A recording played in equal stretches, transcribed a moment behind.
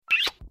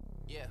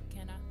Yeah.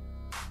 Can I?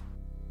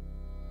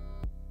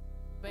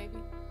 Baby.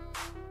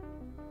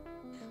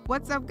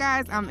 What's up,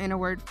 guys? I'm In a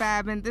Word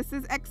Fab, and this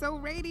is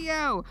XO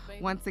Radio.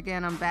 Once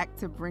again, I'm back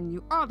to bring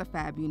you all the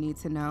fab you need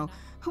to know.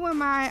 Who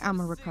am I? I'm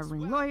a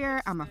recovering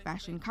lawyer. I'm a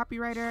fashion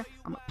copywriter.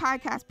 I'm a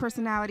podcast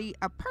personality,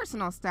 a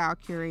personal style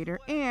curator,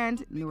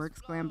 and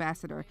Newark's Glam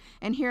Ambassador.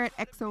 And here at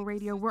XO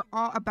Radio, we're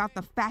all about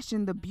the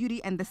fashion, the beauty,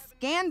 and the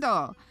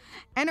scandal.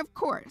 And of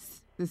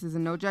course, this is a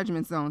no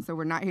judgment zone, so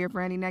we're not here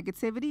for any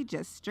negativity,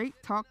 just straight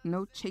talk,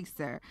 no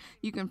chaser.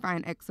 You can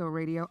find XO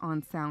Radio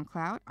on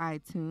SoundCloud,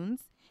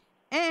 iTunes,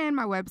 and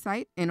my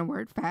website,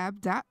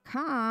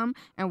 inawordfab.com.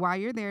 And while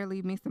you're there,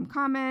 leave me some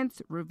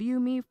comments, review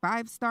me,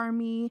 5-star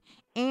me,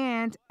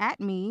 and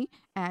at me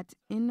at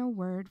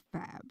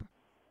inawordfab.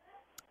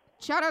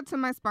 Shout out to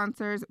my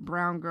sponsors.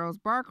 Brown Girls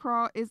Bar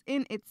Crawl is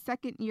in its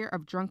second year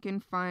of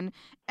drunken fun.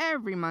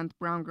 Every month,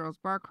 Brown Girls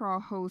Bar Crawl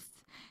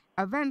hosts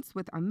events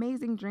with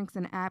amazing drinks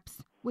and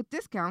apps with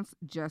discounts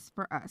just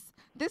for us.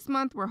 This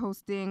month, we're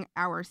hosting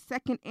our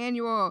second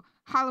annual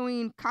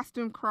Halloween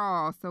costume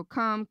crawl. So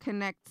come,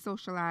 connect,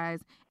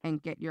 socialize,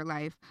 and get your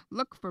life.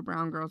 Look for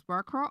Brown Girls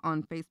Bar Crawl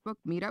on Facebook,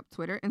 Meetup,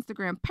 Twitter,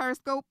 Instagram,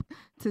 Periscope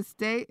to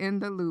stay in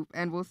the loop.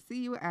 And we'll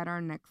see you at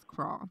our next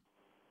crawl.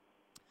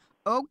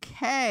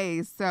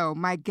 Okay, so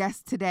my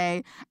guest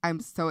today,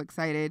 I'm so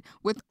excited.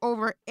 With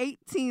over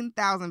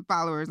 18,000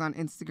 followers on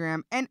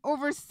Instagram and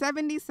over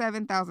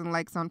 77,000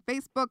 likes on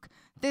Facebook,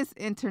 this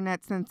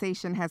internet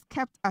sensation has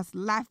kept us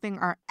laughing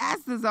our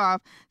asses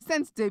off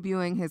since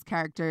debuting his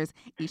characters,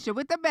 Isha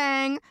with the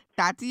Bang,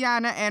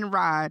 Tatiana, and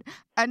Rod.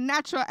 A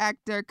natural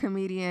actor,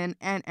 comedian,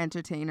 and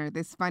entertainer,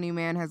 this funny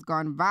man has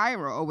gone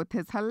viral with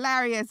his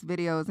hilarious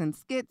videos and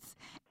skits,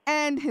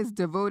 and his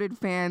devoted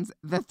fans,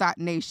 the Thought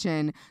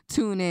Nation,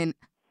 tune in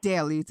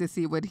daily to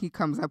see what he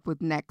comes up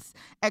with next.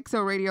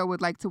 XO Radio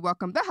would like to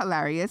welcome the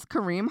hilarious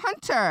Kareem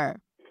Hunter.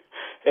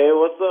 Hey,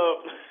 what's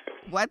up?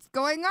 What's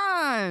going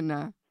on?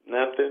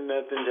 Nothing,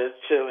 just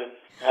chilling.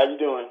 How you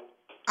doing?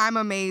 I'm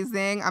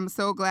amazing. I'm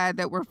so glad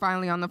that we're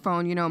finally on the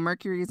phone. You know,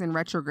 Mercury's in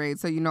retrograde,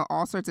 so, you know,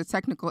 all sorts of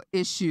technical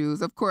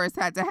issues, of course,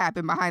 had to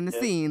happen behind the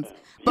scenes,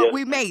 but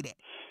we made it.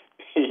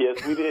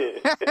 Yes, we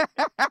did.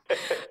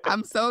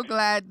 I'm so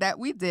glad that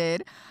we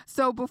did.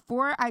 So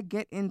before I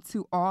get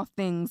into all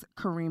things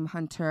Kareem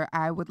Hunter,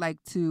 I would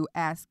like to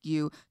ask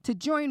you to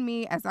join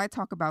me as I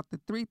talk about the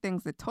 3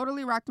 things that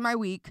totally rocked my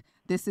week.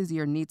 This is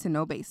your need to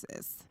know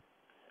basis.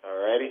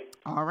 Alrighty.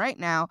 All right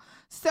now.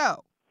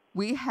 So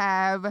we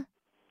have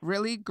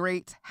really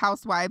great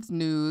Housewives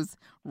news.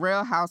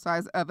 Real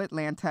Housewives of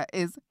Atlanta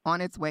is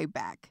on its way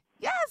back.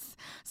 Yes.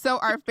 So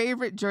our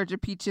favorite Georgia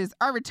Peaches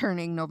are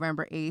returning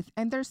November 8th,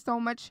 and there's so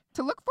much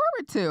to look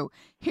forward to.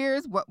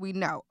 Here's what we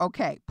know.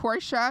 Okay,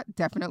 Portia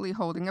definitely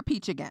holding a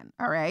peach again.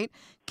 All right.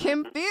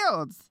 Kim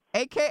Fields,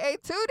 a.k.a.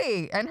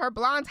 Tootie, and her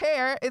blonde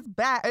hair is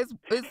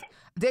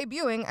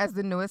debuting as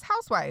the newest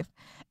housewife.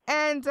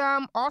 And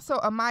also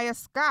Amaya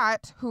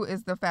Scott, who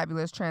is the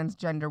fabulous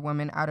transgender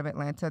woman out of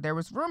Atlanta. There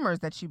was rumors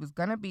that she was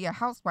going to be a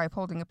housewife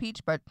holding a peach,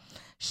 but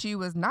she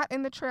was not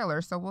in the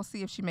trailer, so we'll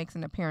see if she makes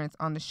an appearance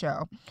on the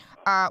show.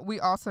 We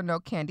also know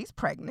Candy's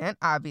pregnant,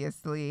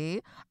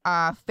 obviously.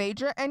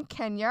 Phaedra and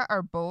Kenya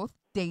are both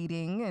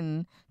dating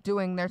and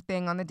doing their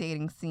thing on the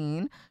dating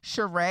scene.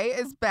 Sheree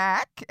is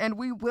back, and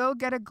we will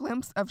get a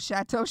glimpse of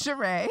Chateau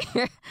Sheree.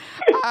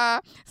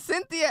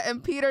 Cynthia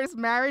and Peter's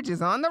marriage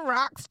is on the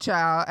rocks,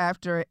 child,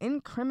 after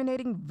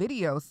incriminating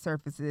video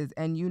surfaces,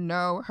 and you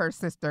know her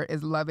sister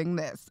is loving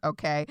this,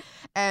 okay?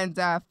 And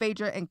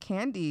Phaedra and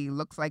Candy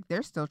looks like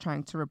they're still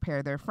trying to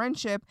repair their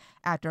friendship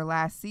after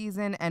last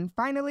season. And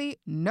finally,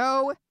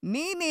 no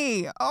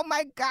Nene. Oh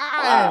my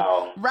God.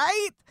 Wow.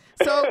 Right?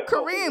 So,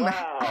 Kareem,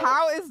 wow.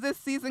 How is this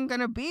season going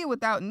to be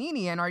without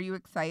Nene, and are you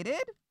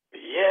excited?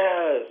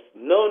 Yes.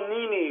 No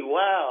Nene.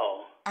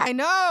 Wow. I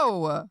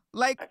know.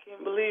 Like, I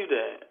can't believe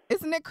that.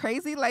 Isn't it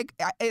crazy? Like,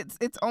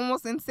 it's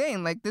almost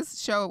insane. Like,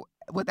 this show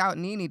without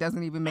Nene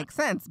doesn't even make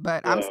sense,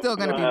 but I'm still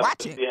going to be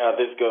watching. See how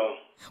this goes.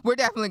 We're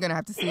definitely going to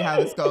have to see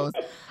how this goes.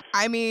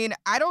 I mean,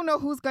 I don't know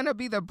who's going to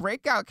be the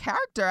breakout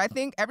character. I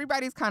think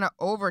everybody's kind of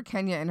over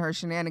Kenya and her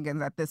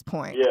shenanigans at this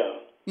point. Yeah.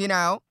 You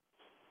know?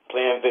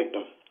 Playing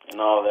victim and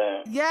all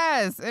that.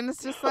 Yes, and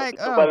it's just like,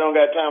 Nobody don't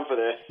got time for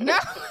that. No,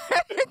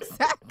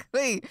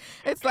 exactly.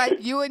 It's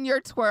like you and your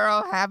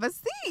twirl have a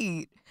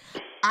seat.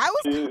 I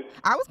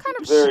was kind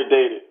of very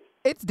dated.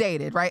 It's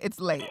dated, right? It's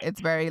late.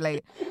 It's very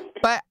late.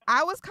 But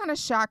I was kind of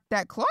shocked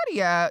that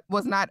Claudia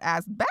was not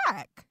asked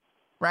back,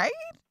 right?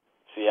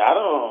 See, I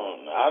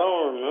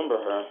don't remember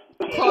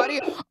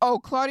her.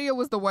 Claudia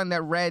was the one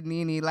that read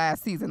Nene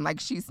last season. Like,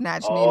 she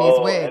snatched Nene's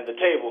wig. At the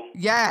table.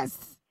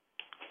 Yes.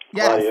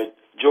 Claudia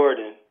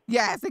Jordan.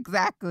 Yes,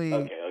 exactly.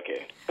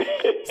 Okay.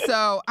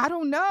 So, I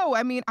don't know.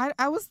 I mean,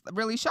 I was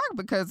really shocked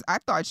because I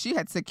thought she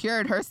had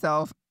secured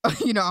herself,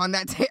 you know, on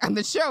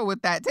the show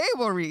with that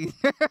table read.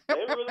 It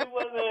really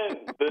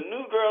wasn't. The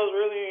new girls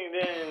really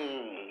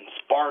didn't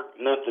spark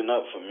nothing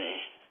up for me.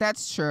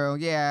 That's true.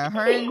 Yeah,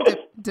 her and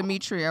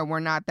Demetria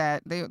were not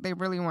that. They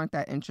really weren't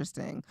that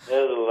interesting.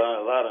 There's a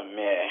lot of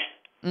meh.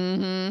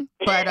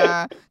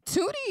 But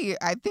Tootie,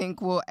 I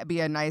think, will be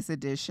a nice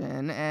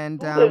addition.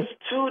 And Who is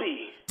Tootie?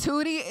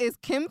 Tootie is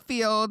Kim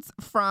Fields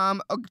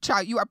from. Oh,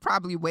 child, you are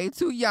probably way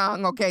too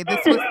young. Okay,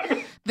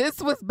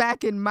 this was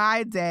back in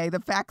my day, the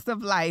Facts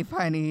of Life,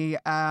 honey.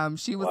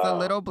 She was a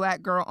little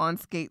black girl on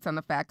skates on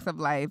the Facts of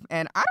Life,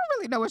 and I don't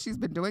really know what she's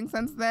been doing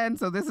since then.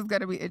 So this is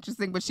going to be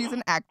interesting. But she's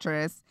an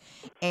actress,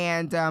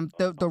 and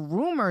the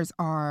rumors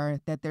are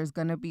that there's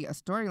going to be a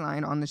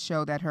storyline on the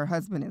show that her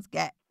husband is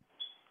gay.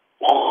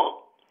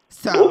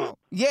 So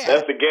yeah,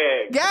 that's the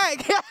gag.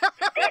 Gag.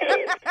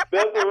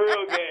 That's the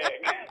real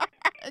gag.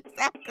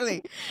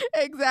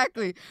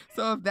 Exactly.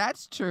 So if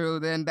that's true,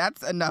 then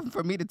that's enough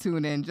for me to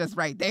tune in just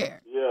right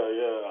there. Yeah.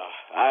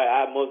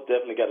 I most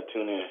definitely got to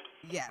tune in.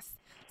 Yes.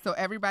 So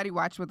everybody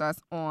watch with us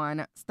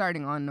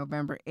starting on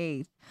November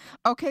 8th.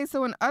 Okay,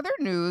 so in other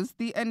news,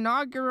 the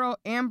inaugural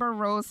Amber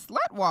Rose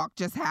Slut Walk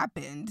just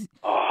happened.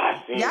 Oh,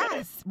 I seen that.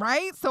 Yes,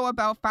 right? So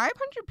about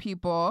 500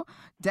 people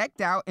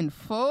decked out in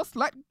full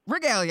slut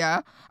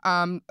regalia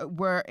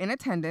were in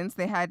attendance.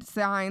 They had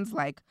signs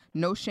like,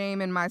 "No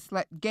shame in my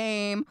slut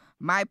game,"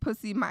 "My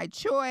pussy, my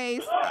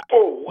choice."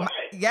 Oh, what?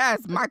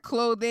 Yes, "My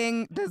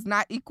clothing does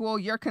not equal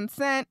your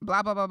consent,"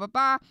 blah, blah, blah, blah,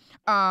 blah.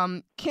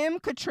 Kim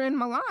Cattrall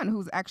Milan,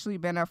 who's actually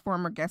been a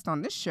former guest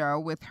on this show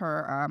with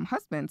her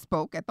husband,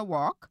 spoke at the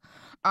walk.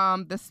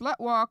 The slut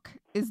walk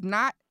is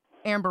not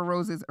Amber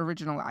Rose's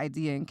original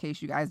idea, in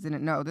case you guys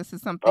didn't know. This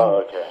is something.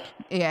 Oh, okay.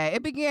 Yeah,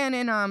 it began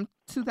in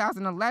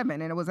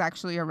 2011, and it was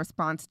actually a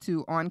response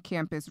to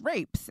on-campus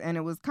rapes. And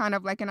it was kind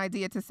of like an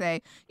idea to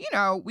say,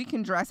 we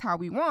can dress how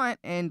we want,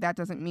 and that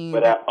doesn't mean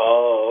Okay.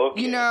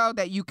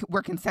 that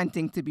we're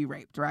consenting to be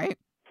raped, right?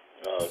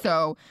 Okay.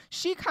 So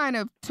she kind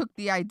of took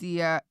the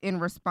idea in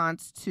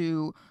response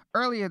to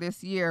earlier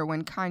this year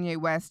when Kanye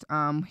West,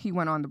 he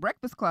went on The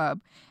Breakfast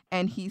Club,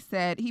 and he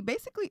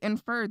basically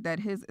inferred that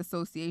his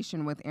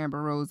association with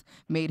Amber Rose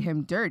made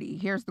him dirty.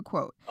 Here's the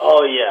quote.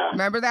 Oh, yeah.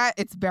 Remember that?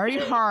 It's very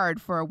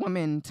hard for a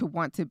woman to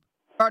want to...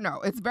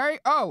 it's very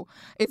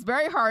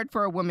hard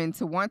for a woman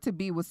to want to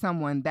be with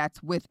someone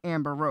that's with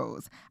Amber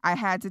Rose. I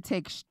had to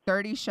take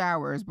 30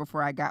 showers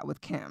before I got with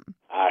Kim.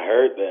 I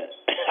heard that.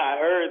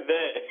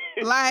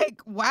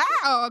 Like,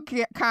 wow,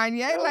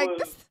 Kanye.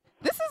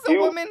 This is a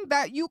woman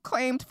that you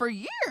claimed for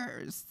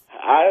years.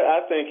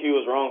 I think he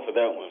was wrong for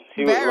that one.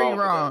 He was Very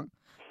wrong.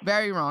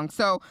 Very wrong.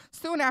 So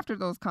soon after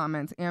those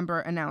comments, Amber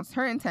announced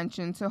her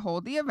intention to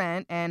hold the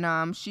event,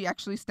 and she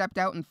actually stepped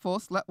out in full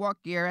slut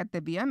walk gear at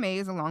the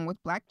VMAs along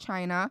with Blac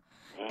Chyna.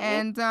 Mm-hmm.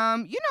 And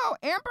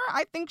Amber,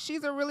 I think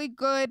she's a really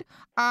good.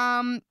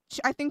 I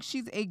think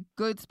she's a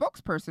good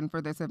spokesperson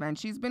for this event.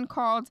 She's been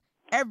called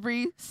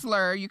every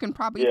slur you can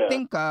probably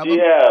think of.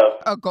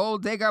 A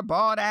gold digger,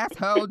 bald ass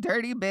hoe,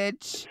 dirty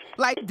bitch,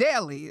 like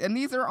daily. And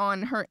these are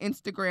on her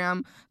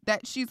Instagram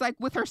that she's like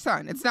with her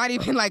son. It's not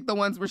even like the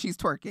ones where she's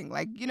twerking.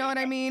 Like, you know what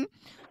I mean?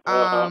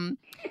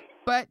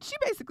 But she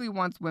basically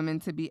wants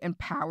women to be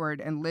empowered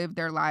and live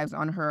their lives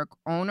on her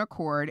own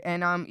accord.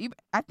 And even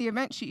at the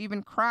event, she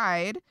even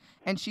cried,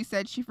 and she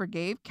said she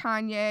forgave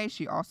Kanye.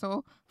 She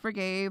also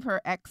forgave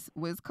her ex,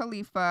 Wiz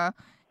Khalifa.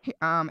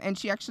 And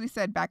she actually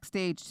said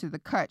backstage to The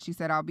Cut, she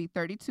said, "I'll be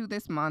 32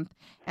 this month.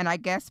 And I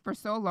guess for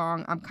so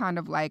long, I'm kind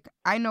of like,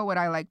 I know what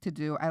I like to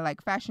do. I like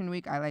Fashion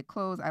Week. I like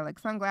clothes. I like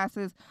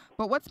sunglasses.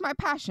 But what's my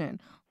passion?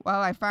 Well,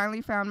 I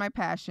finally found my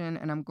passion,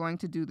 and I'm going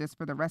to do this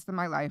for the rest of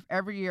my life.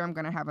 Every year, I'm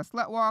going to have a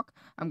slut walk.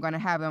 I'm going to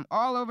have them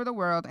all over the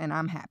world, and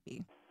I'm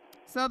happy."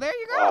 So there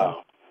you go.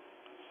 Wow.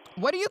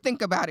 What do you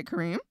think about it,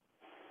 Kareem?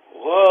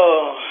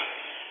 Well,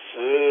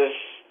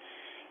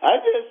 I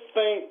just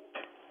think...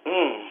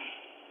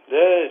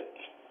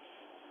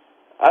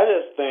 I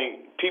just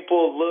think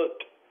people look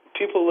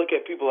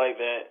at people like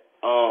that,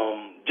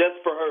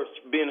 just for her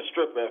being a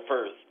stripper at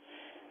first.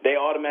 They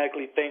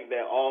automatically think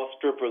that all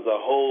strippers are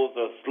hoes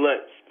or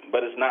sluts,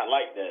 but it's not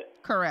like that.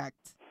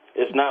 Correct.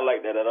 It's not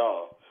like that at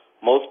all.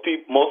 Most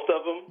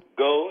of them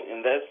go,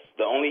 and that's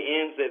the only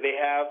ends that they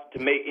have to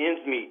make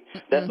ends meet.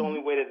 That's the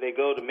only way that they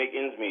go to make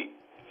ends meet.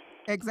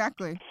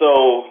 Exactly.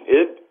 So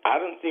I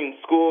done seen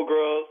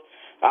schoolgirls.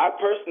 I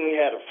personally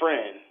had a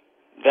friend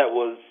that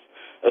was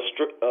a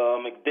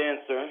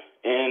dancer,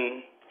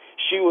 and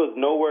she was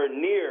nowhere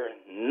near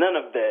none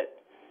of that,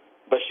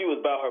 but she was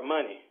about her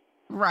money.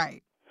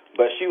 Right.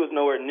 But she was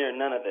nowhere near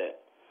none of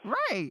that.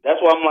 Right.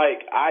 That's why I'm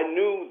like, I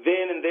knew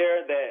then and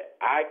there that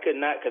I could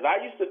not, because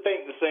I used to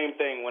think the same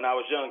thing when I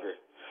was younger.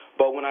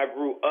 But when I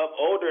grew up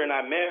older and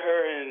I met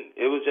her, and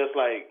it was just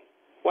like,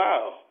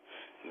 wow,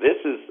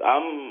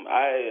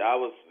 I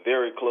was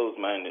very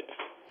closed-minded.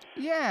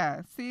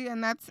 Yeah, see,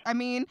 and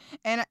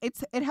and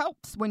it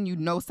helps when you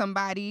know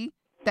somebody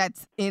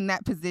that's in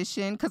that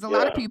position, because a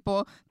lot of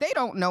people, they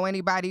don't know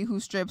anybody who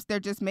strips.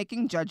 They're just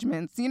making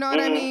judgments, you know what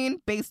I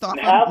mean, based off of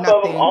nothing. Half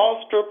of them,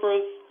 all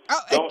strippers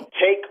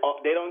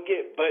they don't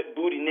get butt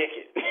booty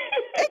naked.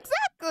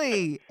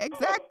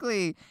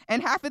 Exactly.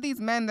 And half of these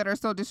men that are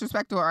so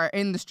disrespectful are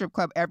in the strip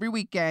club every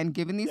weekend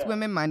giving these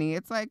women money.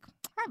 It's like,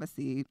 have a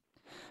seat.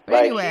 But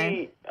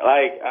anyway.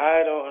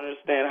 I don't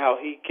understand how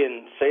he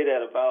can say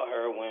that about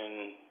her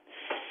when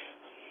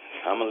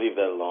I'm gonna leave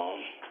that alone.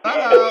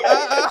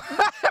 Uh-oh.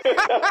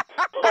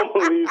 I'm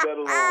gonna leave that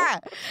alone.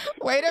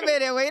 Wait a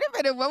minute.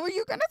 What were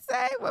you gonna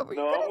say? I'm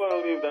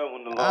gonna leave that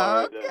one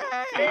alone.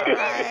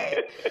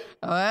 Okay,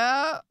 all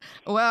right.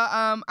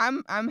 Well,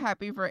 I'm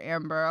happy for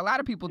Amber. A lot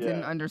of people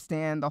didn't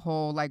understand the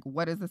whole like,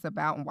 what is this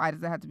about, and why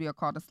does it have to be a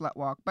call to slut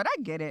walk? But I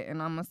get it,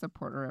 and I'm a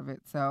supporter of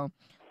it. So,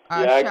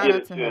 I shout get out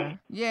it to too. her.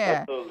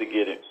 Yeah, I totally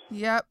get it.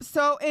 yep.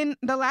 So, in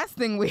the last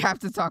thing we have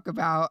to talk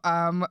about,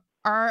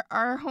 our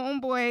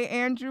homeboy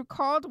Andrew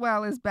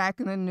Caldwell is back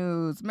in the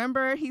news.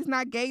 Remember, he's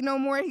not gay no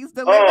more. He's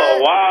delivered.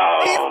 Oh wow!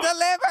 He's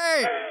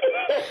delivered.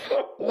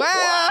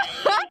 Well,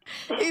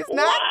 he's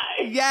not.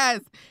 Why?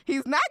 Yes,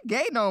 he's not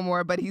gay no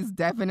more, but he's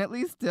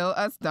definitely still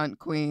a stunt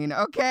queen.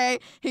 Okay,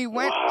 he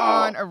went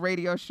on a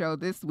radio show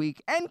this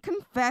week and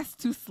confessed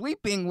to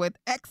sleeping with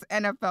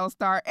ex-NFL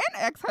star and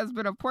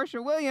ex-husband of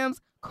Portia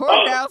Williams,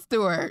 Cordell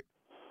Stewart.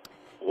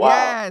 Wow.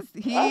 Yes,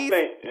 I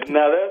think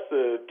now that's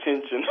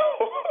attention.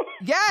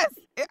 Yes,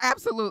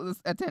 absolute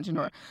attention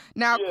whore.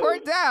 Now,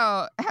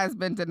 Cordell has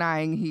been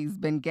denying he's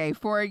been gay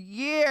for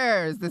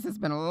years. This has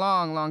been a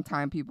long, long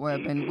time. People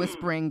have been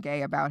whispering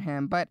gay about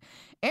him. But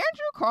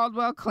Andrew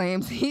Caldwell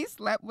claims he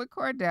slept with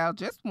Cordell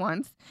just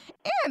once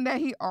and that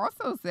he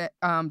also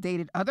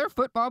dated other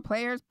football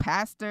players,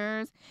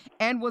 pastors,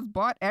 and was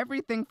bought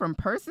everything from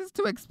purses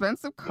to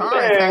expensive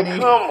cars, Man, honey.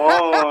 come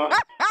on.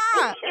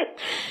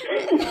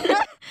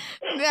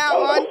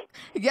 Now,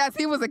 yes,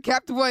 he was a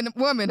kept woman,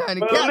 honey.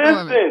 But kept listen,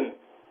 woman.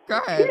 Go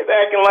ahead. He's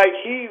acting like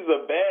he's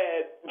a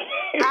bad.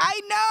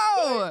 I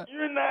know.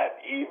 You're not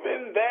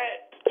even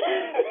that.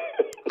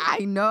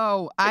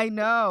 I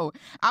know.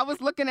 I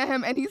was looking at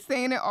him and he's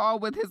saying it all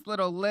with his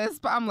little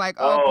lisp. I'm like,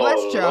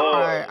 bless your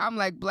heart. I'm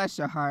like, bless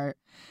your heart.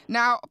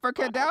 Now, for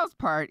Cordell's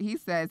part, he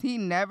says he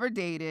never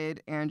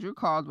dated Andrew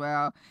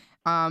Caldwell.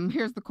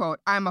 Here's the quote.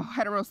 "I'm a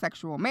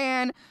heterosexual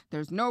man.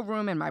 There's no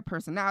room in my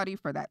personality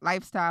for that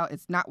lifestyle.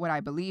 It's not what I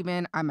believe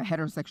in. I'm a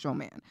heterosexual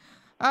man."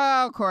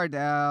 Oh,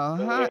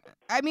 Cordell.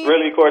 I mean,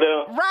 really,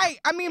 Cordell? Right.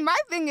 I mean, my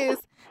thing is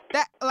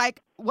that,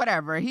 like,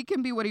 whatever. He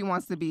can be what he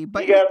wants to be.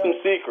 But he got some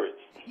secrets.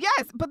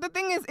 Yes, but the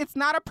thing is, it's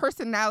not a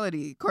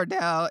personality,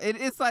 Cordell.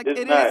 It's like,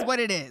 it not. is what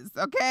it is,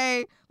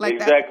 okay? Like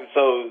exactly.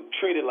 So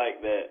treat it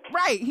like that.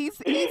 Right.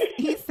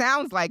 He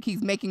sounds like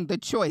he's making the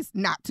choice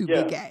not to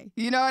be gay.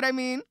 You know what I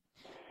mean?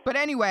 But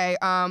anyway,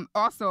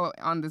 also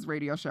on this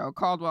radio show,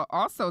 Caldwell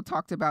also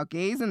talked about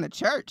gays in the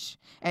church.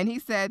 And he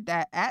said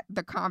that at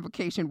the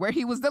convocation where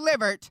he was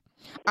delivered,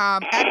 at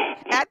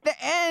the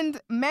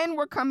end, men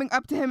were coming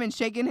up to him and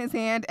shaking his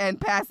hand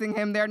and passing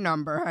him their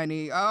number,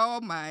 honey.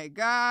 Oh, my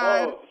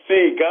God. Oh,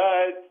 see,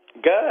 God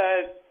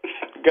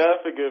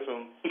forgive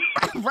him.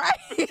 Right?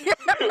 he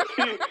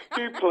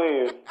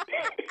playing.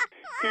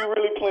 He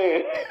really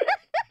playing.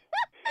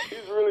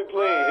 He's really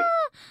playing.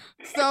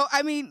 So,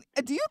 I mean,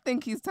 do you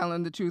think he's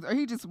telling the truth, or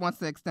he just wants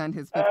to extend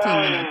his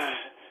 15 minutes?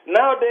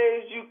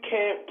 Nowadays, you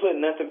can't put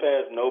nothing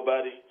past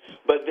nobody.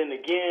 But then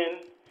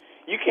again,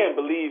 you can't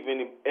believe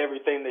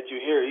everything that you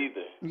hear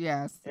either.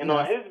 Yes. And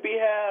on his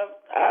behalf,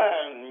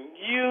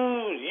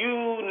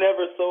 you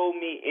never sold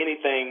me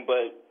anything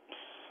but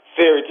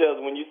fairy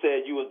tales when you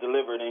said you was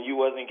delivered and you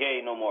wasn't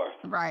gay no more.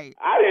 Right.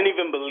 I didn't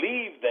even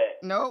believe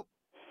that. Nope.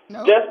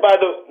 Just by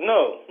the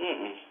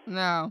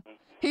No.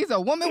 He's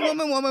a woman. No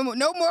more woman.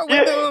 No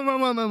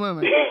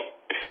woman.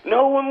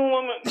 No,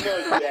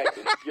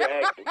 you're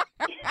acting.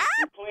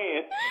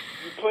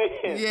 You're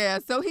playing. Yeah,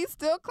 so he's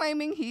still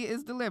claiming he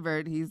is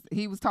delivered.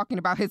 He was talking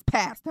about his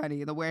past,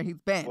 honey, where he's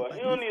been. Well,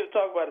 you don't need to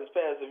talk about his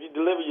past. If you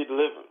deliver, you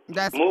deliver.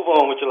 Move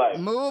on with your life.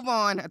 Move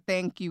on.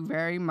 Thank you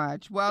very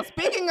much. Well,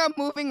 speaking of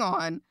moving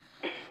on,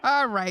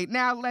 all right,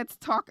 now let's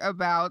talk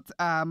about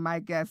my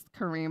guest,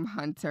 Kareem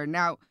Hunter.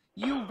 Now,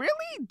 you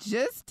really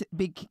just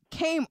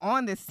came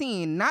on the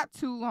scene not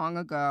too long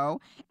ago.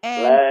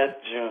 And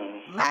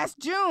Last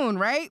June,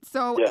 right?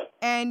 So,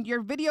 and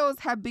your videos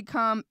have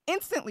become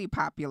instantly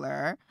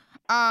popular.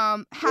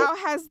 How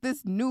has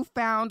this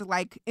newfound,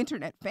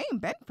 internet fame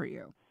been for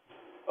you?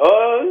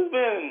 It's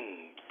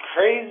been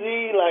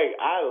crazy.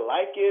 I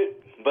like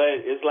it,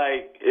 but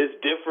it's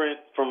different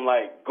from,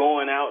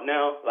 going out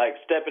now,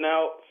 stepping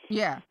out.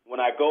 Yeah. When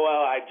I go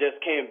out, I just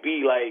can't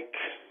be,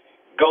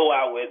 go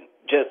out with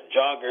just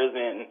joggers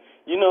and,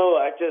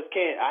 I just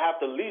can't. I have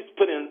to at least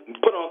put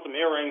on some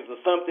earrings or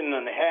something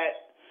on the hat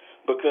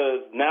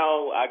because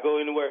now I go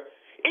anywhere,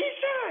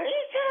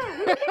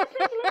 Isha.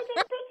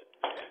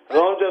 So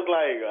I'm just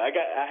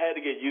I had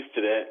to get used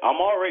to that. I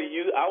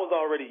was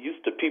already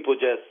used to people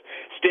just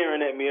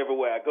staring at me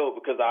everywhere I go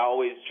because I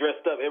always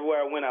dressed up.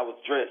 Everywhere I went, I was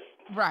dressed.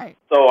 Right.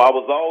 So I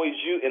was always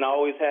and I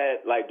always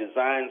had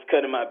designs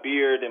cut in my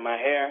beard and my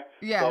hair.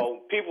 Yeah.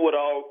 So people would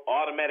all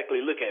automatically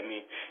look at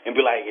me and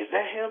be like, "Is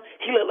that him?"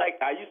 He look like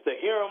I used to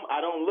hear him.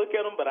 I don't look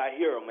at him, but I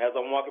hear him as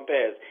I'm walking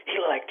past. He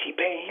look like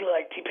T-Pain. He look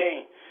like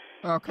T-Pain.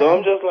 Okay. So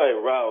I'm just like,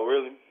 wow,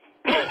 really?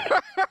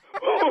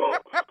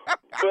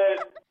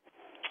 But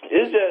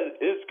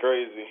it's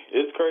crazy.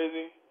 It's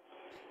crazy.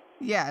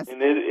 Yes.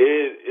 And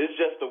it's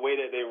just the way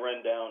that they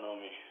run down on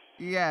me.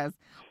 Yes.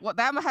 Well,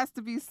 that has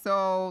to be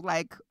so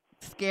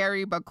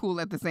scary but cool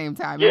at the same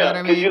time. You know Yeah, what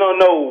I because mean? you don't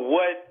know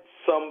what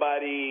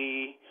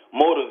somebody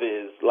motive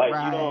is. Like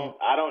Right.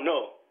 I don't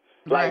know.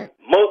 Right. Like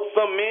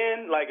some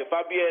men, like if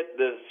I be at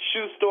the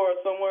shoe store or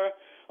somewhere,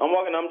 I'm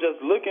walking, I'm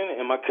just looking,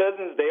 and my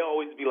cousins, they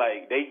always be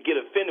like, they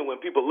get offended when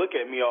people look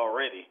at me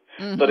already.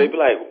 So they be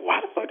like,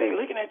 why the fuck they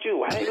looking at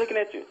you? Why they looking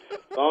at you?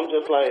 So I'm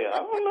just like,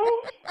 I don't know.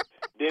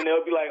 Then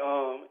they'll be like,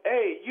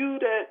 hey, you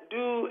that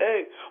dude,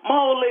 hey, my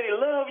old lady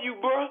love you,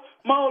 bro.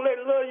 My old lady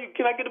love you.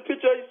 Can I get a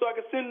picture of you so I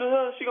can send to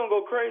her? She gonna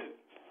go crazy.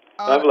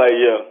 I'm like,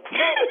 yeah.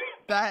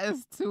 That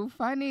is too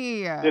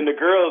funny. Then the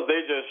girls,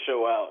 they just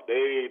show out.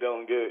 They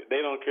don't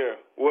care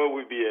where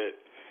we be at.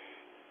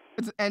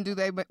 And do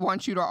they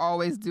want you to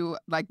always do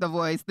like the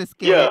voice, the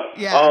skit? Yeah,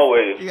 yes.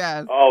 always.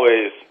 Yes.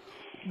 Always.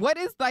 What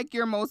is like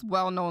your most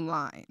well-known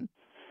line?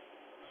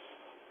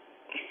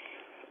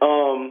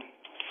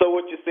 So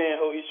what you saying,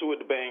 ho, Isha with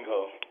the bang,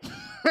 ho?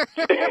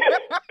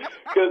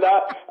 Because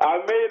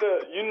I made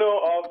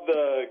off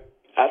the,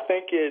 I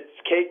think it's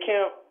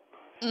K-Camp.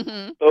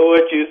 So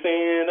what you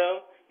saying, ho?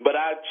 But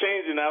I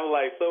changed it and I was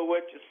like, so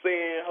what you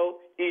saying, ho?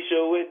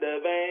 Isha with the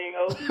bang,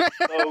 ho?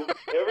 So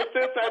ever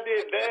since I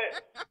did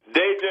that,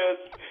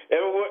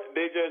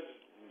 they just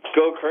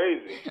go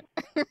crazy.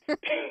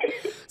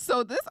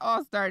 So this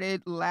all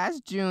started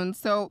last June.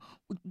 So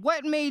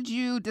what made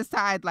you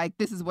decide, like,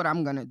 this is what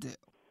I'm going to do?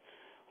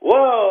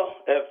 Well,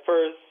 at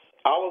first,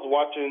 I was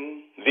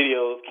watching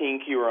videos, King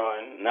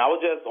Kieran, and I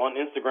was just on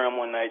Instagram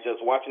one night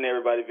just watching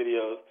everybody's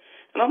videos.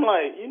 And I'm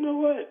like, you know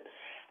what?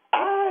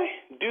 I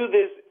do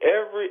this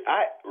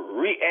I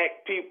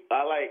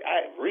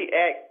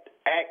react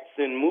acts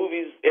in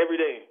movies every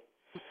day.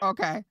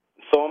 Okay.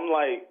 So I'm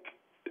like,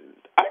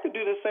 I could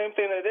do the same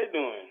thing that they're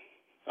doing.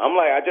 I'm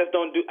like,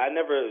 I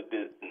never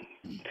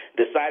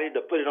decided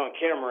to put it on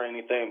camera or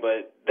anything,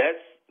 but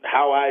that's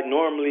how I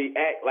normally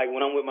act, like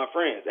when I'm with my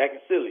friends,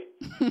 acting silly.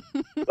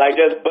 Like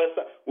just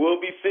we'll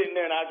be sitting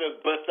there and I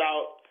just bust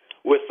out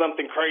with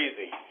something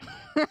crazy.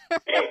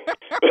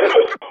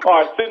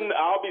 Or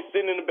I'll be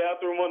sitting in the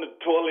bathroom on the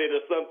toilet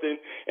or something,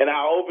 and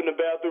I'll open the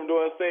bathroom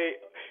door and say,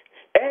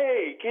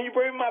 hey, can you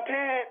bring my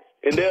pants?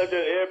 And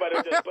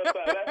everybody just bust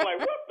out laughing like,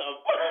 what the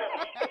fuck?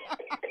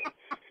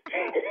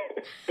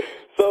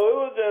 So it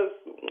was just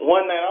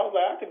one night, I was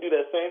like, I could do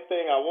that same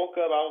thing. I woke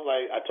up, I was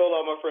like, I told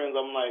all my friends,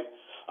 I'm like,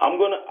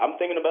 I'm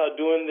thinking about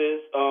doing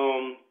this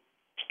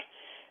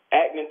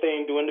acting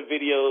thing, doing the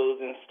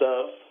videos and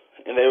stuff.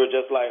 And they were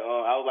just like,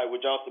 I was like,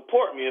 would y'all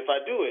support me if I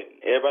do it?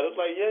 Everybody was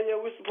like, yeah,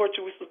 we support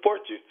you.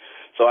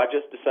 So I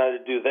just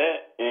decided to do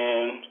that,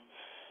 and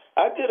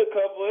I did a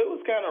couple. It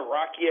was kind of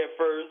rocky at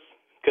first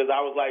because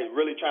I was like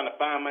really trying to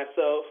find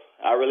myself.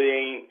 I really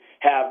ain't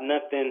have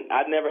nothing.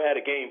 I never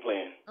had a game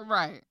plan.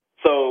 Right.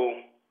 So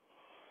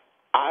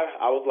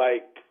I was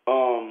like,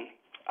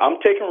 I'm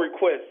taking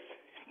requests.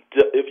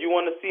 If you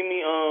want to see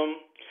me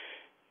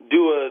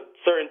do a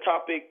certain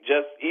topic,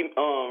 just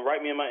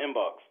write me in my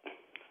inbox.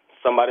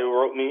 Somebody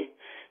wrote me.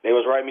 They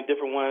was writing me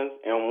different ones,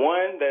 and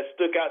one that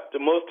stuck out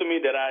the most to me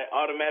that I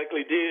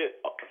automatically did,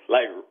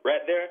 like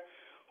right there,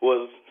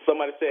 was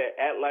somebody said,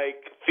 act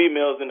like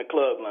females in the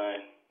club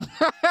line.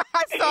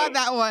 I saw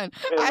that one.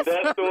 And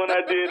that's the one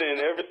I did,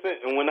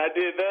 and when I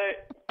did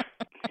that,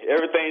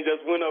 everything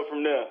just went up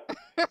from there.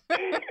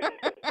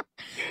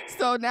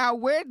 So now,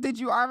 where did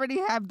you already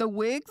have the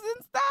wigs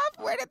and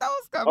stuff? Where did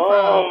those come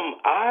from?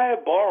 I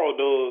borrowed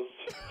those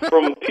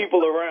from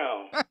people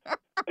around.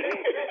 Okay.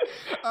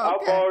 I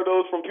borrowed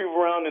those from people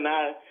around, and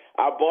I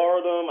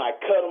borrowed them, I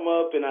cut them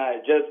up, and I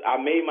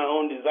made my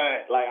own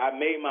design. Like, I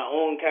made my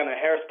own kind of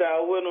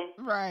hairstyle with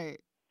them. Right.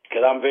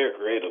 Because I'm very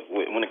creative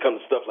when it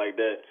comes to stuff like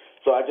that.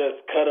 So I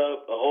just cut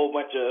up a whole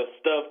bunch of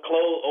stuff,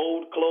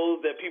 old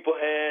clothes that people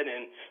had,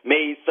 and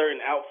made certain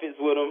outfits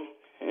with them,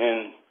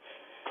 and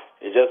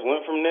it just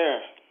went from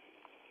there.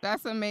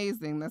 That's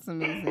amazing.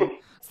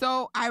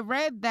 So I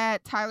read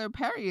that Tyler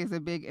Perry is a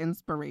big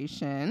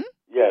inspiration.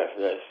 Yes.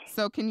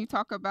 So can you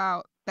talk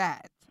about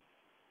that?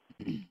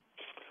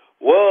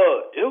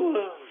 Well, it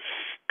was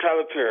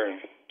Tyler Perry.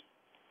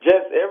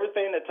 Just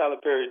everything that Tyler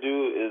Perry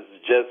do is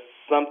just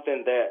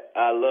something that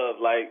I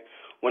love. Like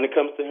when it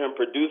comes to him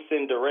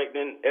producing,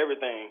 directing,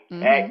 everything,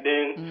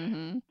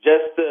 acting,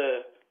 just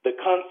the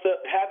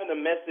concept, having a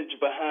message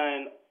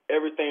behind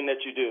everything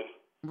that you do.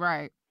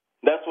 Right.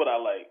 That's what I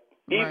like.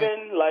 Right.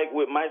 Even like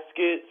with my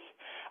skits,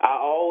 I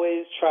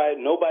always try.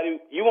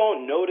 You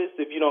won't notice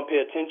if you don't pay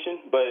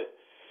attention, but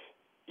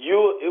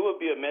it will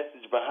be a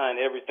message behind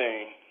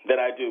everything that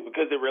I do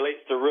because it relates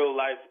to real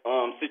life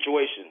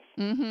situations.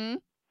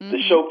 To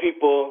show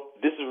people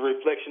this is a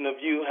reflection of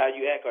you, how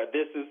you act, or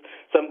this is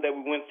something that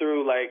we went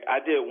through. Like I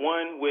did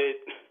one with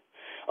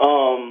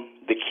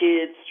the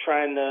kids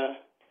trying to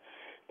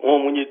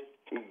when you're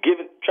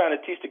trying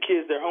to teach the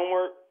kids their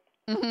homework.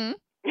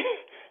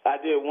 I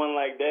did one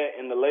like that,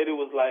 and the lady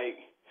was like,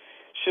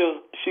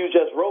 she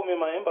just wrote me in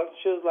my inbox.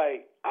 She was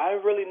like, I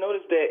really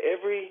noticed that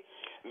every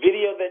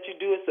video that you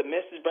do, it's a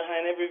message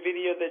behind every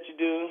video that you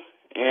do,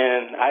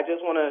 and I just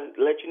want to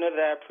let you know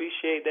that I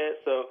appreciate that.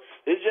 So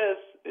it's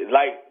just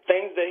like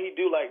things that he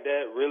do like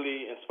that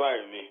really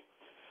inspired me.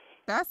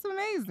 That's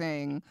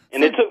amazing.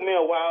 And it took me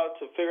a while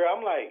to figure out.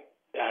 I'm like,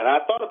 and I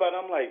thought about it.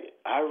 I'm like,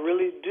 I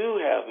really do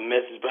have a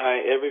message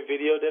behind every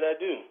video that I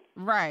do.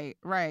 Right,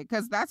 right.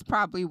 Because that's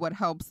probably what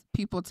helps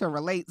people to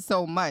relate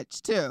so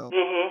much, too.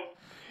 Mm-hmm.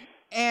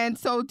 And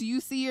so do you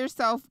see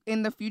yourself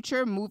in the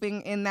future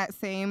moving in that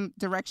same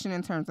direction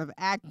in terms of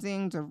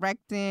acting,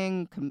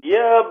 directing?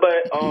 Yeah,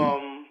 but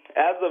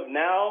as of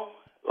now,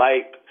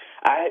 like,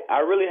 I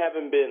really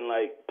haven't been,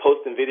 like,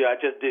 posting video. I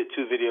just did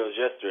 2 videos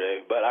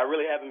yesterday, but I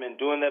really haven't been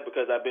doing that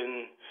because I've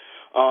been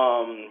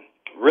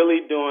really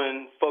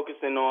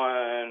focusing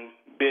on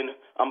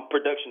I'm a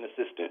production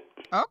assistant.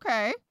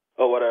 Okay.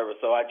 Or whatever.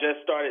 So I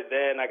just started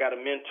that, and I got a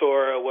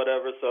mentor or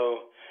whatever.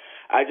 So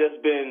I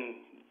just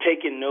been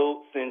taking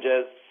notes and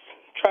just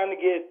trying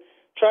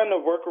to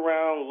work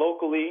around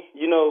locally,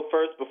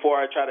 first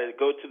before I try to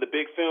go to the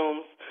big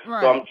films.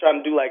 Right. So I'm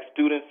trying to do like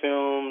student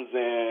films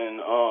and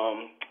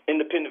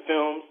independent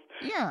films.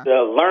 Yeah.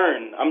 To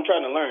learn. I'm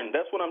trying to learn.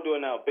 That's what I'm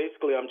doing now.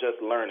 Basically, I'm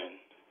just learning.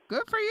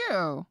 Good for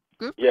you.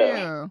 Good for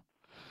you.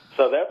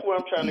 So that's where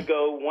I'm trying to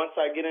go once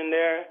I get in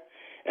there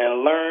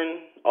and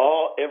learn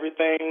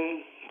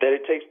everything that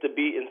it takes to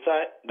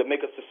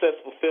make a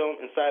successful film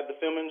inside the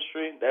film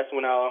industry. That's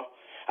when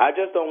I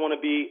just don't want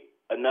to be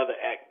another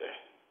actor.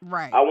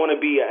 Right. I want to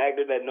be an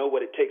actor that know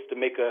what it takes to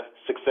make a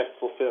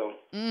successful film.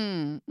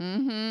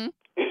 Mm-hmm.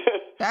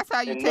 That's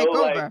how you take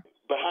over. Like,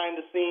 behind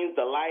the scenes,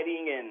 the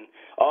lighting, and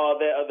all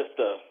that other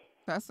stuff.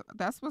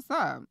 That's what's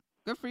up.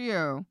 Good for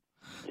you.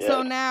 Yeah.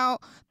 So now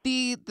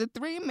the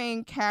 3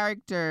 main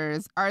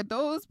characters, are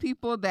those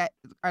people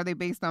are they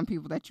based on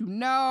people that you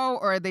know,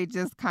 or are they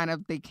just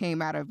they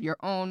came out of your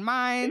own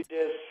mind? They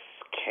just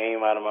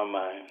came out of my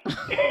mind.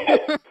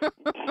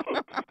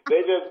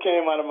 They just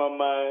came out of my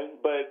mind.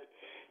 But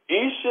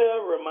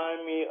Isha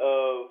remind me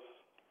of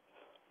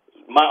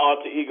my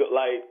alter ego,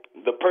 like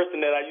the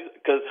person that I used,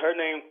 because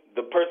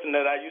the person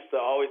that I used to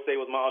always say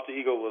was my alter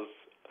ego was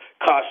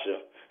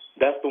Kasha.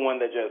 That's the one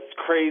that just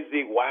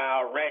crazy,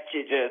 wild,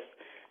 ratchet,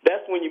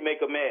 that's when you make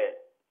her mad.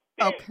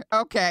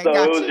 Okay, so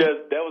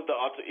gotcha. That was the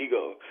alter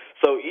ego.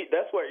 So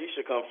that's where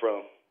Isha come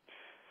from.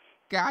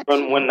 Gotcha.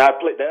 When I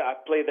play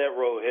that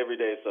role every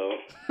day, so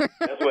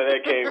that's where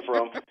that came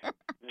from.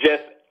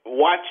 Just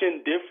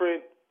watching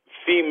different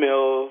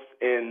females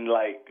and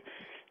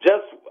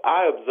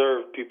I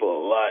observe people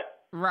a lot.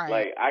 Right.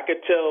 Like I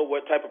could tell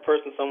what type of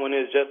person someone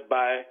is just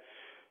by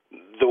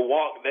the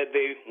walk that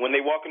when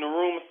they walk in a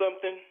room or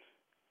something.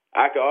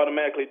 I can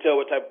automatically tell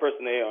what type of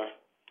person they are.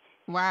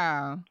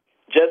 Wow.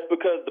 Just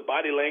because the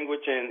body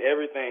language and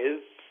everything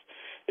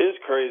is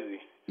crazy.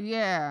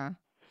 Yeah.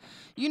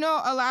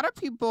 A lot of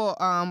people,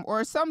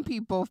 or some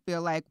people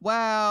feel like,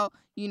 well,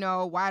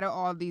 why do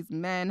all these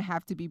men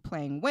have to be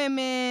playing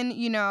women,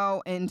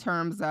 in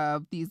terms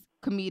of these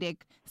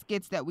comedic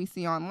skits that we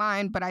see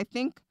online. But I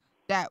think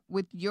that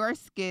with your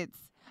skits,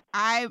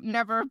 I've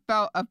never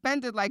felt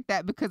offended like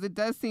that because it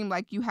does seem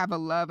like you have a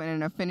love and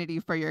an affinity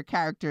for your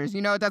characters.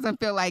 It doesn't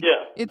feel like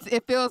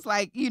it feels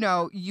like,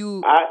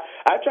 you.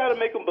 I try to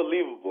make them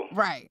believable.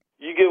 Right.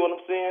 You get what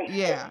I'm saying?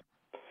 Yeah.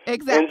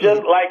 Exactly. And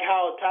just like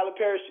how Tyler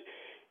Perry,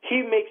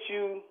 he makes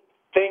you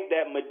think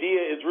that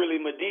Medea is really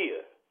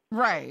Medea.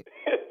 Right.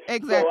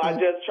 Exactly. So I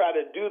just try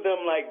to do them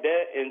like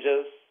that and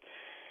just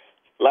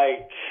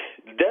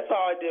that's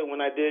how I did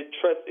when I did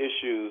Trust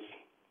Issues.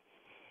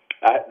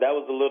 That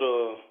was a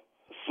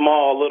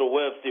small little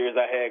web series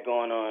I had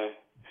going on.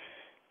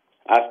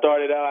 I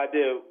started out, I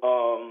did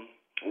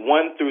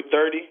 1 through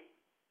 30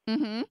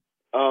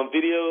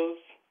 videos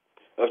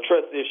of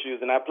Trust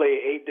Issues, and I played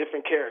 8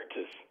 different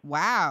characters.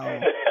 Wow.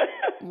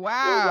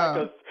 Wow. It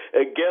was like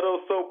a ghetto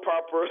soap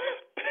opera.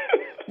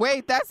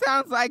 Wait, that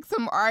sounds like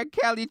some R.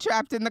 Kelly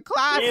Trapped in the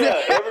Closet.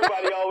 Yeah,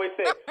 everybody always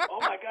say,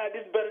 oh my God,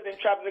 this is better than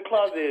Trapped in the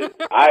Closet.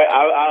 I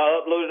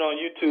uploaded on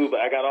YouTube.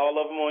 I got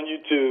all of them on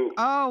YouTube.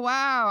 Oh,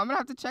 wow. I'm going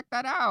to have to check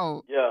that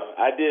out. Yeah,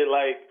 I did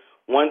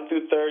 1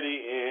 through 30,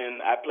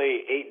 and I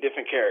played 8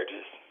 different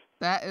characters.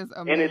 That is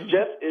amazing. And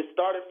it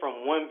started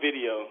from one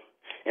video,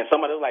 and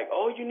somebody was like,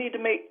 oh, you need to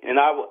make, and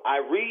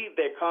I read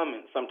their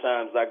comments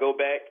sometimes. I go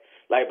back,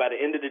 by the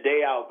end of the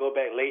day, I'll go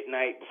back late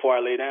night before I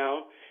lay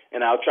down,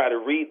 and I'll try to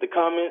read the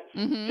comments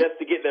just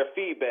to get their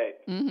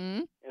feedback.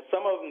 And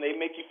some of them, they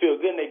make you feel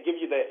good, and they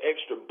give you that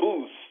extra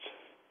boost.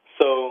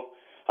 So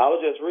I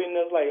was just reading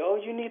this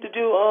oh, you need to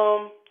do,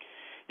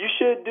 you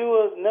should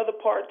do another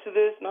part to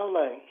this. And I was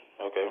like,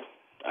 okay.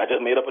 I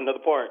just made up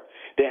another part.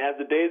 Then as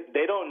the days,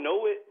 they don't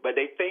know it, but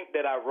they think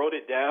that I wrote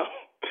it down.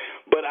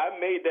 But I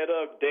made that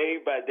up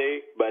day by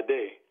day by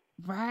day.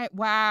 Right.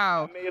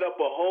 Wow. I made up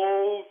a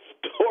whole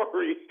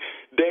story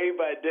day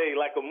by day,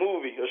 like a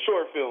movie, a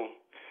short film.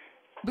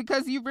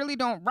 Because you really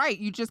don't write.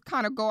 You just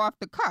kind of go off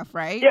the cuff,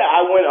 right? Yeah,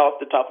 I went off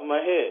the top of my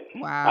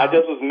head. Wow. I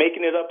just was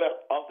making it up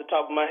off the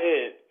top of my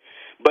head.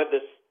 But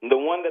the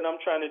one that I'm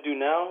trying to do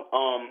now,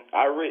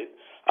 I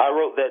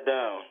wrote that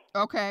down.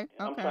 Okay.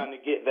 I'm trying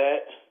to get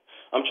that.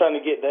 I'm trying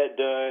to get that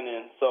done,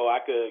 and so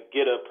I could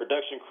get a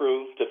production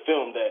crew to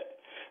film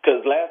that.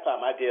 Because last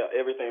time I did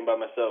everything by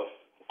myself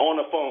on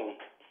the phone.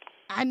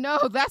 I know.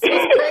 That's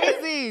what's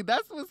crazy.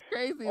 That's what's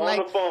crazy. On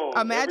Like, the phone.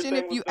 imagine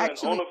Everything if you was done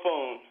actually on the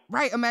phone.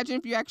 right. Imagine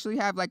if you actually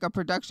have like a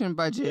production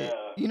budget.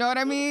 Yeah. You know what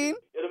I mean?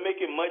 It'll make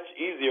it much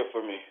easier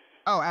for me.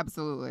 Oh,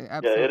 absolutely, Yeah,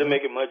 absolutely. it'll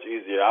make it much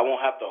easier. I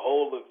won't have to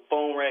hold the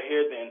phone right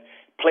here, then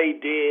play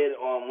dead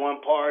on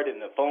one part,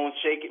 and the phone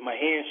shaking, my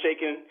hand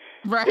shaking.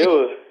 Right. It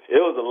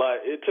was a lot.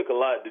 It took a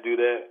lot to do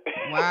that.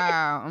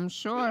 Wow, I'm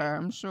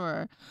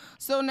sure.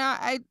 So now,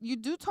 you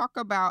do talk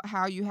about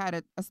how you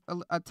had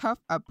a tough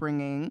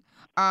upbringing.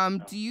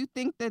 Do you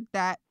think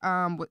that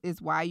is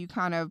why you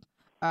kind of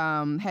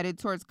headed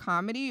towards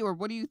comedy, or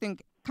what do you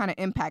think kind of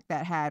impact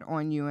that had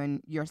on you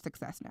and your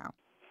success now?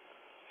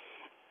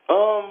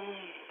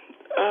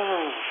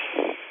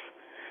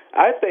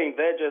 I think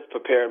that just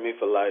prepared me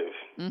for life.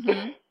 Mm-hmm.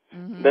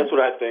 Mm-hmm. That's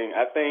what I think.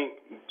 I think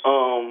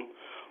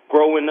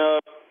growing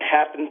up,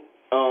 having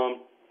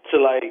to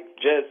like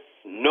just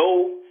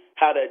know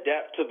how to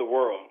adapt to the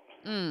world.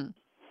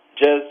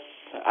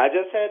 I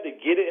just had to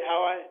get it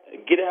how I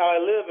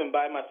live. And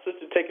by my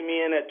sister taking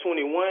me in at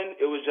 21,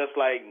 it was just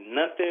like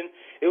nothing.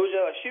 It was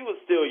just like she was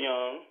still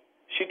young.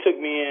 She took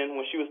me in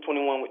when she was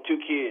 21 with 2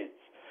 kids.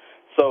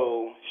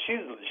 So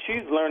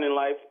she's learning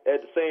life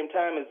at the same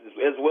time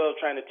as well,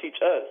 trying to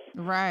teach us.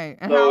 Right.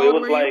 And so how old it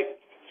was were like you?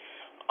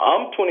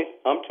 I'm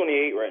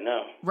 28 right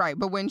now. Right,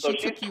 but when she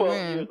took you in, she's 12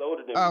 years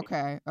older than me.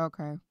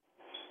 Okay.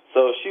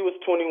 So she was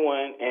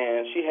 21,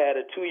 and she had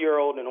a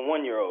 2-year-old and a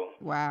 1-year-old.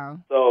 Wow.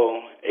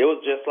 So it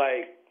was just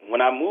like when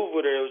I moved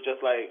with her, it was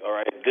just like, all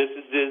right, this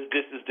is this,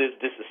 this is this,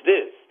 this is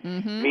this.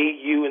 Mm-hmm. Me,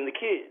 you, and the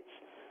kids.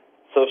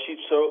 So she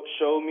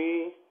showed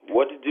me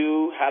what to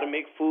do, how to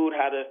make food,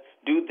 how to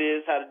do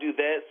this, how to do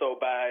that. So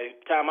by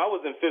the time I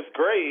was in 5th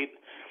grade,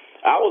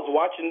 I was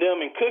watching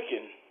them and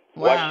cooking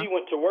while she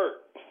went to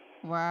work.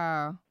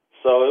 Wow.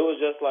 So it was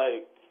just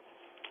like,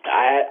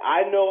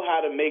 I know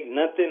how to make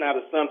nothing out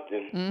of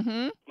something.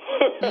 Mm-hmm.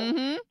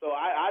 Mm-hmm. So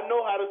I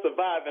know how to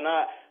survive, and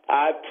I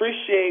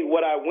appreciate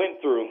what I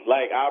went through.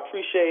 Like, I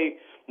appreciate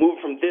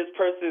moving from this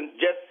person,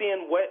 just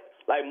seeing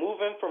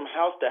moving from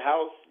house to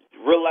house,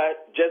 realize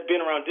just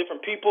being around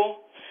different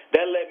people,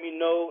 that let me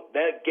know,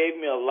 that gave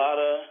me a lot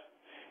of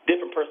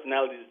different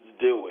personalities to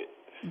deal with.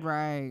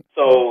 Right.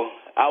 So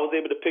I was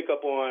able to pick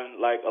up on,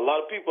 like, a lot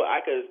of people,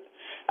 I could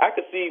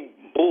see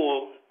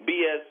bull,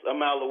 BS a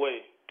mile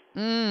away.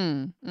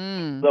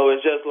 So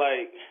it's just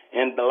like,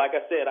 and like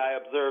I said, I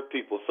observe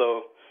people.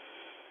 So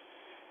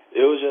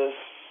it was just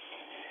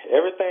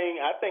everything.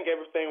 I think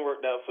everything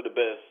worked out for the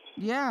best.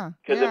 Yeah.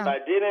 Because if I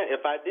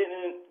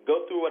didn't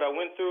go through what I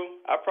went through,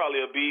 I probably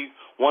would be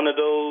one of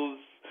those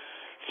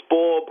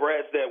spoiled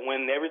brats that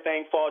when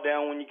everything fall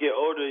down when you get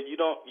older,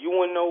 you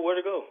wouldn't know where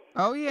to go.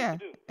 Oh yeah,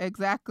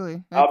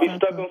 exactly. I'll be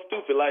stuck on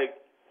stupid. Like,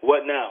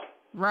 what now?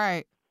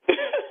 Right.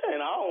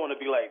 And I don't want to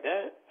be like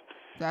that.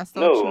 That's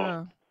so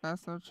true.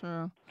 That's so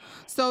true.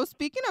 So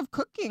speaking of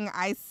cooking,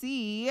 I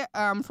see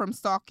from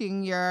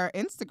stalking your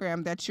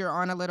Instagram that you're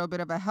on a little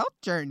bit of a health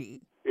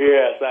journey.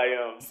 Yes, I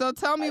am. So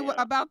tell me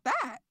about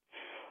that.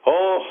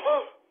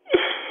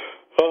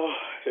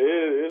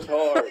 It's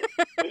hard.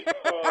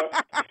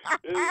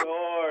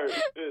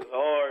 It's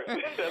hard.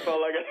 That's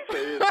all I got to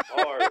say. It's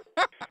hard.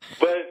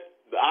 But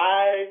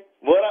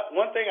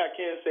one thing I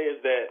can say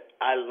is that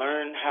I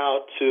learned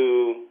how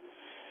to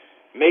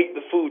make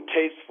the food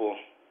tasteful.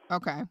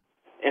 Okay.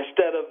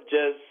 Instead of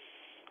just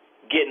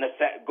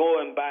go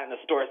and buy in the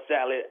store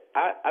salad,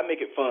 I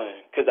make it fun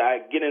because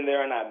I get in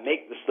there and I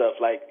make the stuff.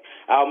 Like,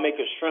 I'll make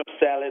a shrimp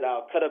salad.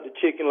 I'll cut up the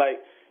chicken.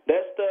 Like,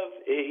 that stuff,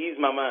 it eases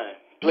my mind.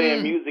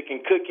 Playing music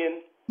and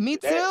cooking. Me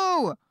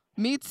too.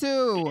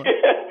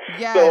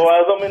 Yes. So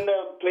as I'm in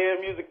there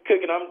playing music,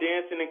 cooking, I'm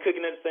dancing and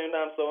cooking at the same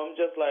time. So I'm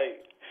just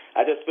like,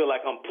 I just feel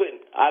like I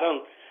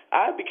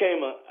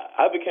became a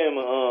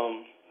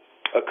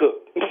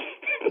cook.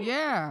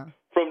 Yeah.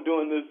 From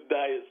doing this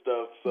diet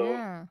stuff. So.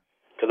 Yeah.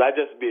 Because I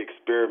just be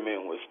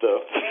experimenting with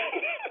stuff.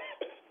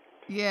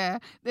 Yeah,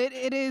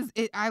 it is.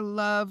 I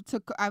love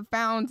to. I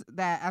found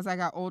that as I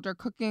got older,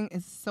 cooking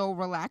is so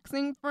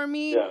relaxing for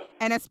me,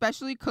 and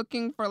especially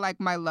cooking for like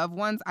my loved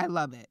ones. I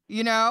love it.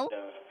 You know.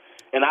 Yeah.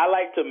 And I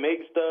like to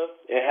make stuff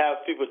and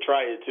have people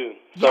try it too.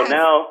 So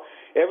now,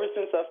 ever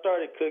since I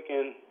started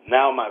cooking,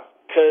 now my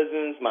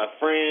cousins, my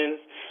friends,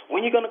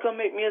 when you gonna come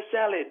make me a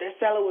salad? That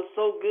salad was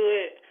so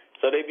good.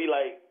 So they be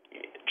like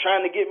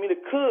trying to get me to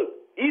cook.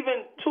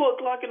 Even 2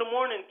 o'clock in the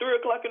morning, 3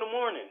 o'clock in the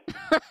morning.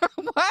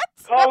 What?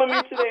 Calling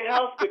me to their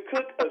house to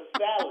cook a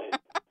salad.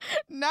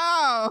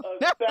 No. A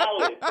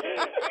salad.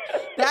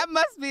 That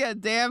must be a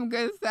damn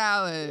good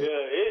salad. Yeah,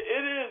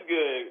 it is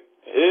good.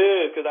 It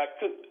is, because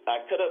I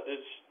cut up the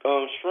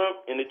shrimp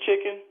and the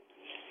chicken.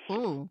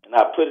 Ooh. And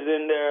I put it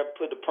in there,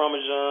 put the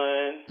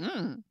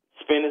Parmesan,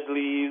 spinach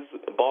leaves,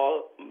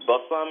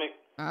 balsamic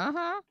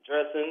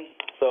dressing.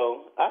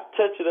 So I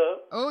touch it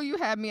up. Oh, you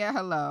had me at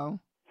hello.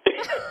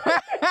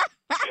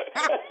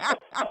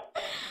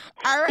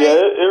 All right. Yeah, it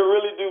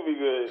really do be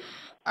good.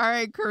 All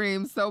right,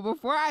 Kareem. So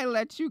before I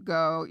let you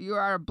go, you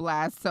are a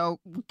blast.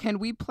 So can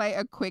we play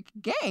a quick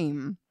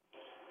game?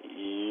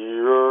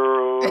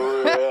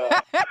 Yeah.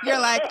 You're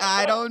like,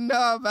 I don't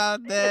know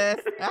about this.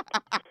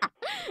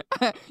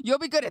 You'll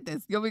be good at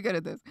this. You'll be good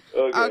at this.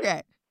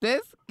 Okay.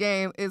 This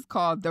game is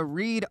called the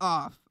Read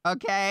Off.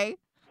 Okay.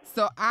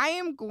 So I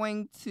am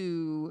going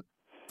to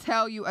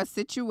tell you a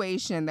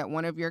situation that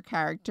one of your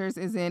characters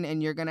is in,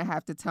 and you're going to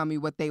have to tell me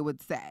what they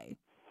would say.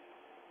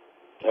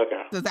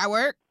 Okay. Does that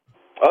work?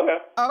 Okay.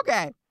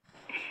 Okay.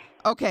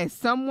 Okay.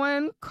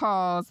 Someone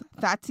calls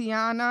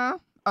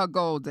Tatiana a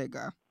gold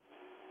digger.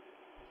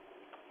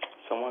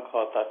 Someone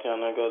called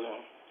Tatiana a gold digger.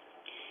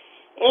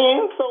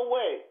 And so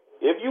what?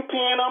 If you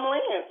paying, I'm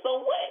laying.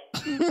 So what?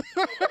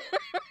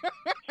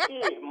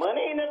 Shit,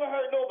 money ain't never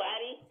hurt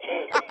nobody.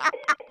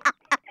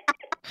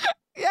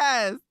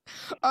 Yes.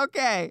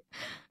 Okay.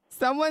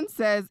 Someone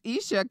says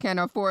Isha can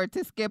afford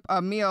to skip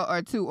a meal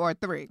or 2 or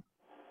 3.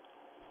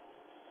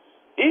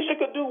 Isha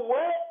could do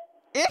what?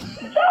 Y'all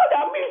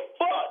got me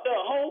fucked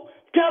up, ho.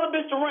 Tell the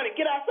bitch to run it.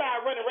 Get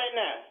outside, run it right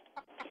now.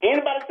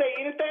 Anybody say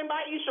anything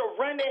about Isha,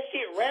 run that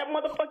shit right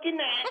motherfucking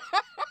now.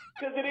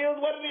 Because it is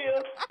what it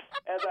is.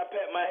 As I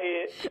pat my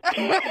head.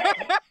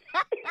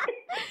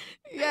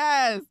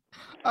 Yes.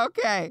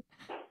 Okay.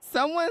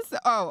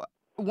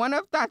 One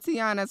of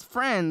Tatiana's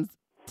friends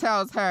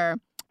tells her,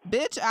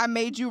 bitch, I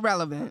made you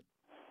relevant.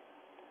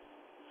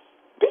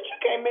 Bitch, you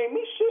can't make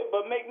me shit,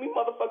 but make me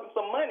motherfucking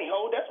some money,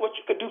 ho. That's what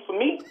you could do for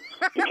me.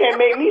 You can't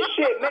make me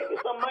shit. Make me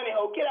some money,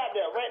 ho. Get out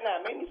there right now.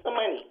 Make me some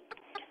money.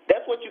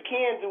 That's what you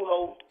can do,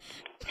 ho.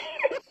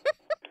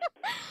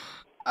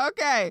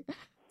 Okay.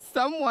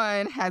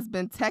 Someone has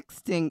been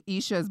texting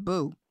Isha's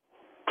boo.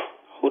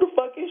 Who the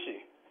fuck is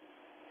she?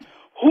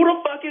 Who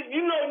the fuck is...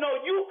 You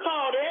you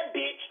call that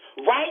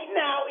bitch right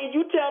now and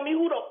you tell me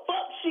who the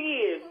fuck she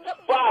is.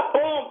 Before I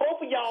bomb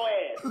both of y'all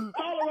ass.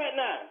 Call her right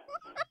now.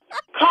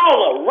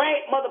 Call her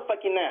right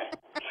motherfucking now.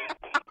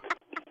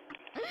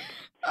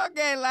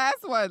 Okay,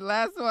 last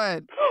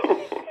one.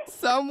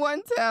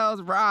 Someone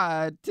tells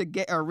Rod to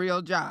get a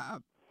real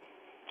job.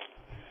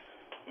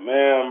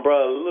 Man,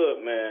 bro,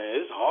 look, man,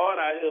 it's hard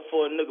out here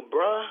for a nigga,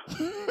 bro.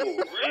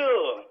 For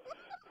real.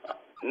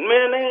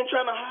 Man, they ain't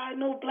trying to hide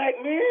no black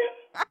man.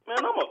 Man,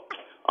 I'm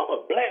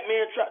a black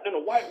man trapped in a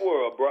white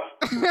world, bro.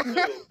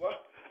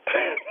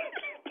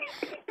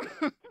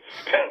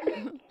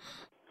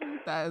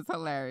 That is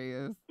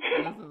hilarious.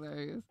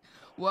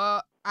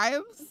 Well, I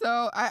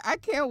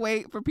can't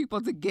wait for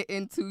people to get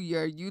into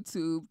your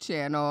YouTube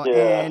channel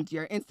and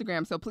your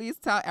Instagram. So please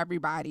tell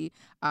everybody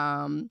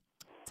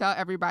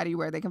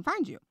where they can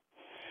find you.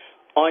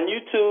 On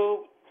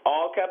YouTube,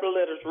 all capital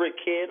letters, Rick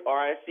Kidd,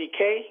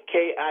 RICK,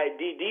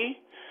 KIDD.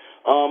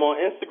 On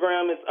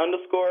Instagram, it's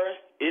 _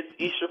 it's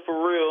Isha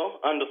for real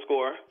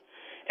 _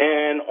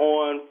 and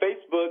on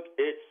Facebook,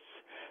 it's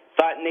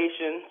Thought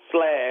Nation /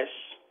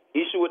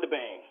 Isha with the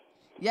Bang.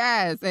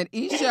 Yes, and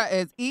Isha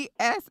is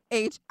ESHIA.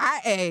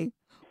 ESHIA.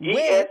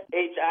 Yes.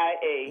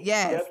 WITDABANG.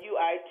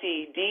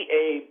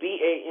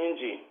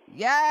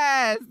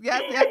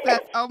 Yes.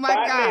 Oh my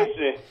God.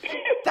 Nation.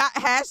 #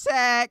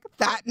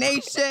 Thought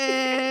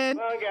Nation.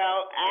 Hung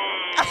out.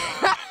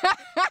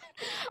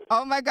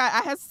 Oh my God,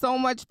 I had so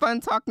much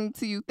fun talking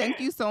to you. Thank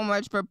you so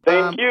much for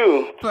Thank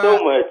you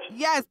so much.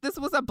 Yes, this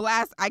was a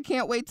blast. I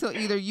can't wait till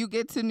either you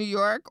get to New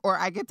York or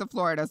I get to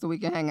Florida so we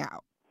can hang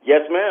out.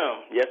 Yes,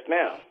 ma'am. Yes,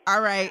 ma'am. All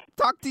right.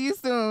 Talk to you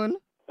soon.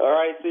 All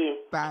right, see you.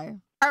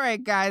 Bye. All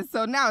right, guys.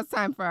 So now it's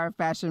time for our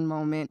fashion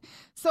moment.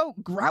 So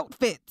grout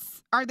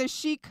fits are the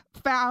chic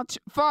fall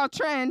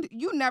trend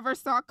you never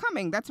saw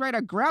coming. That's right,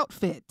 a grout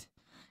fit.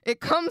 It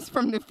comes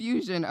from the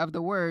fusion of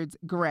the words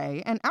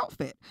gray and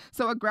outfit.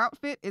 So a grout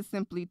fit is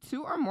simply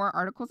 2 or more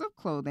articles of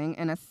clothing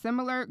in a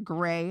similar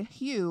gray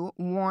hue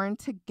worn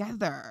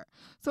together.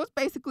 So it's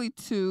basically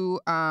 2,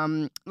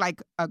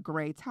 like a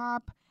gray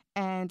top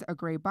and a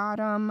gray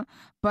bottom,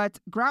 but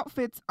grout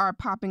fits are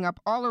popping up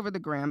all over the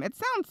gram. It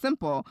sounds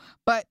simple,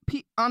 but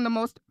on the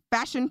most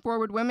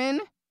fashion-forward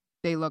women,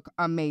 they look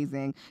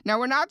amazing. Now,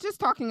 we're not just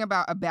talking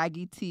about a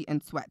baggy tee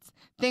and sweats.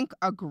 Think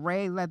a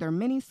gray leather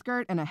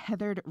miniskirt and a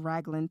heathered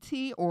raglan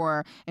tee,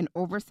 or an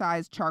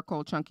oversized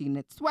charcoal chunky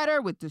knit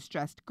sweater with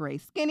distressed gray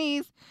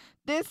skinnies.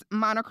 This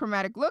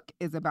monochromatic look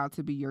is about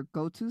to be your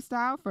go-to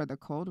style for the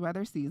cold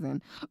weather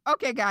season.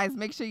 Okay, guys,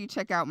 make sure you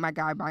check out my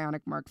guy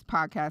Bionic Mark's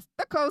podcast,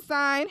 The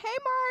Cosign. Hey,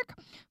 Mark.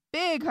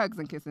 Big hugs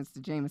and kisses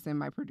to Jameson,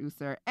 my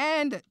producer.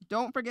 And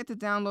don't forget to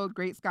download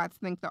Great Scots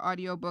Think, the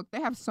audiobook.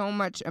 They have so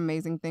much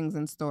amazing things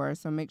in store,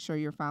 so make sure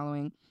you're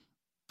following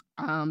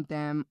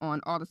them on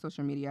all the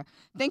social media.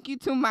 Thank you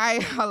to my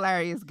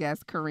hilarious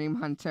guest, Kareem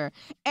Hunter.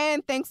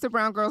 And thanks to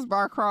Brown Girls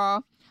Bar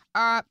Crawl.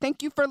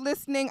 Thank you for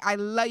listening. I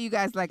love you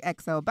guys like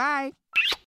XO. Bye.